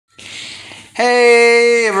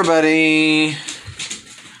Hey everybody!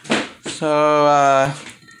 So,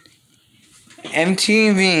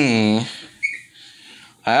 MTV.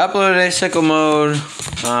 I uploaded a Sicko mode,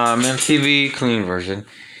 MTV clean version,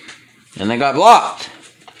 and I got blocked.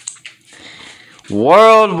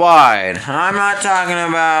 Worldwide. I'm not talking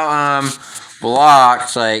about,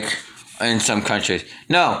 blocks like in some countries.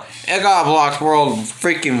 No, it got blocked world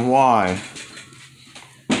freaking wide.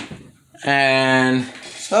 And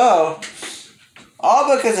so,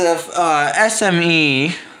 all because of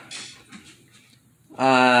SME.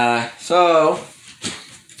 So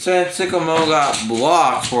since Sicko mode got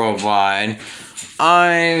blocked worldwide,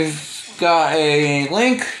 I've got a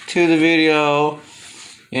link to the video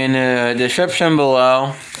in the description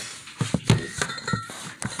below.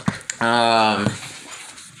 Let's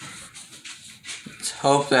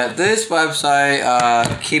hope that this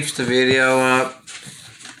website keeps the video up.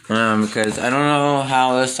 Because I don't know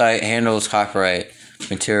how this site handles copyright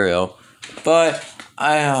material, but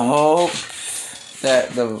I hope that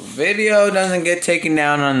the video doesn't get taken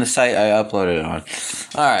down on the site I uploaded it on.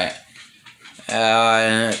 Alright,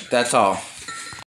 that's all.